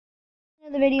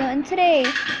The video, and today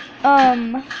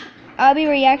I'll be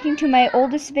reacting to my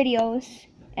oldest videos.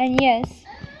 And yes,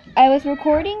 I was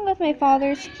recording with my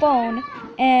father's phone,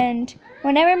 and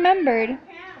when I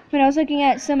was looking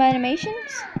at some animations,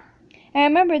 I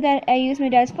remembered that I used my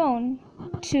dad's phone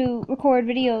to record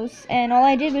videos, and all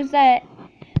I did was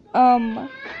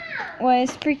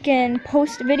freaking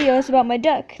post videos about my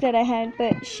duck that I had,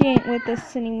 but she ain't with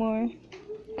us anymore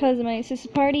because of my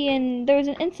sister's party, and there was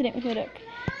an incident with my duck.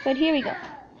 But here we go.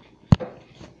 Today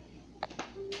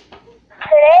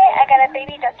I got a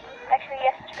baby ducky. Actually,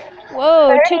 yesterday.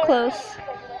 Whoa, too close.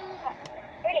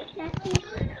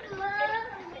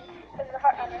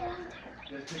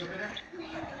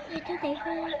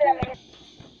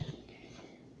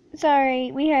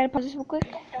 Sorry, we had to pause this real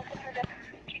quick.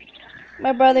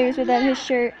 My brother's without his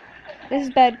shirt. This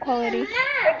is bad quality.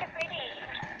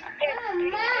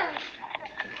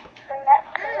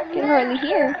 Can hardly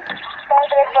hear.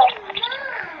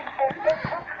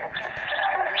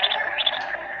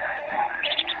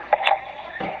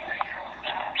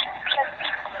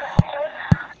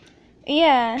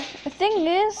 Yeah, the thing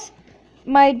is,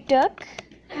 my duck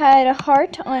had a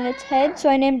heart on its head, so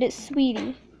I named it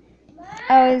Sweetie.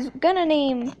 I was gonna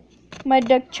name my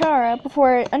duck Chara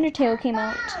before Undertale came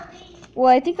out. Well,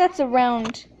 I think that's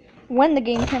around when the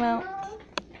game came out.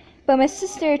 But my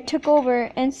sister took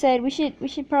over and said we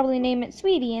should probably name it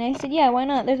Sweetie, and I said, yeah, why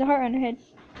not? There's a heart on her head.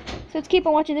 So let's keep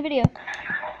on watching the video.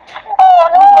 Oh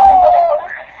no!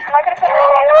 I'm not gonna put her in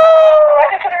the house. I'm not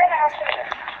gonna put her in the house.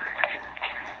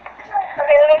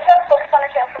 Okay, let me just focus on her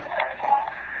tail.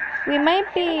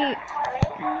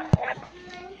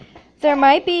 There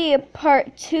might be a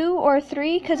part 2 or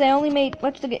 3, because I only made,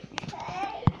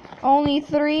 only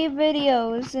 3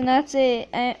 videos, and that's it.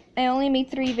 I only made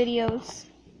 3 videos.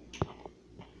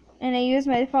 And I used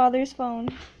my father's phone.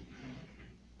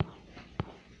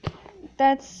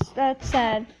 That's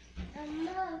sad.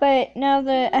 But now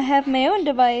that I have my own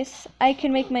device, I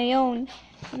can make my own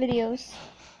videos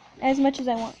as much as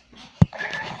I want.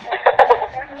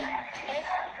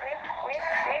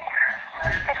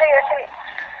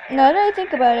 Now that I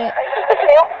think about it,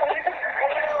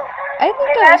 I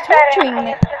think I was torturing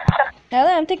it. Now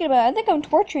that I'm thinking about it, I think I'm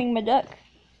torturing my duck.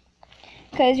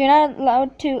 Because you're not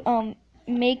allowed to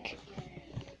make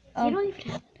you don't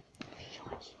even have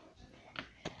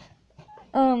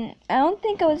I don't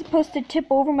think I was supposed to tip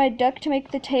over my duck to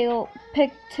make the tail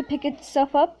pick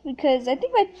itself up, because I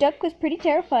think my duck was pretty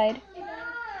terrified.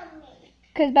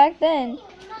 Because back then,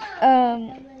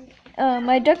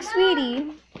 my duck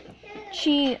Sweetie,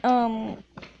 she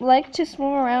liked to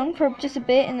swim around for just a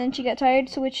bit, and then she got tired,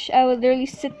 so I would literally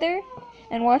sit there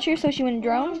and watch her so she wouldn't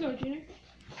drown.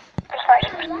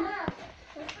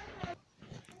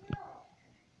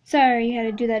 Sorry you had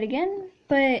to do that again,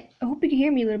 but I hope you can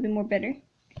hear me a little bit more better.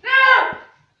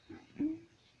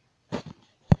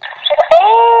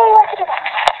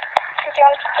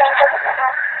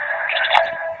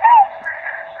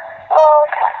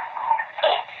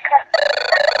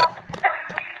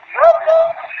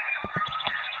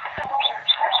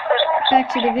 Back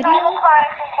to the video.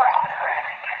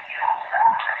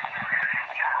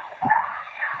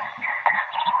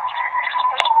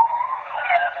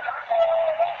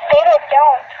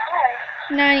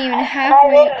 Not even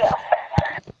halfway.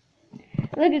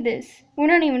 Look at this. We're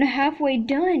not even halfway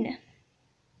done.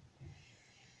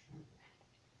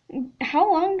 How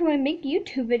long do I make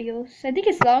YouTube videos? I think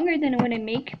it's longer than when I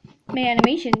make my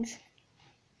animations.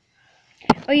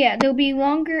 Oh yeah, there'll be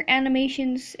longer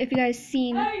animations if you guys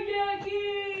seen.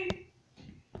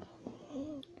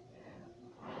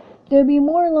 There'll be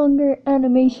more longer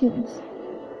animations.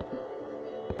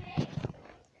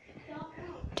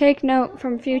 Take note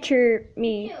from future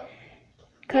me.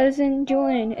 Cousin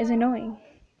Julian is annoying.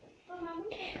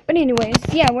 But anyways,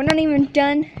 yeah, we're not even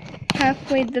done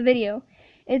halfway the video.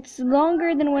 It's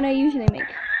longer than what I usually make.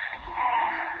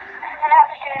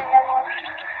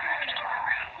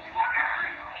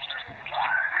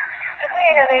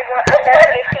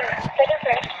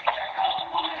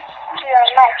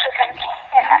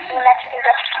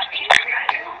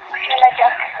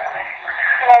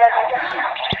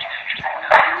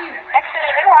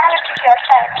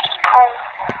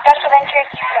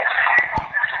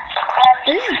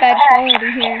 This is bad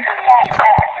quality here.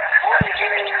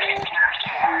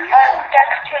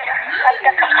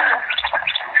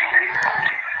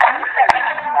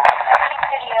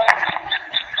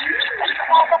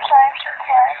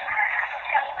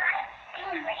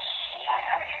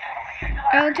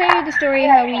 I'll tell you the story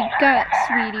how we got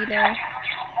Sweetie though.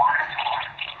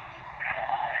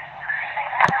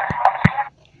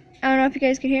 I don't know if you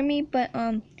guys can hear me, but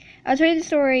I'll tell you the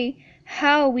story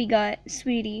how we got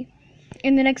Sweetie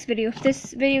in the next video. If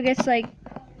this video gets like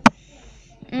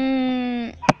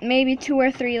maybe 2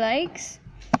 or 3 likes,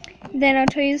 then I'll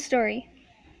tell you the story.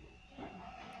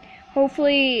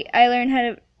 Hopefully I learn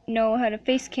how to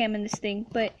face cam in this thing,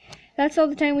 but that's all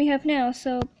the time we have now,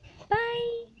 so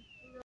bye.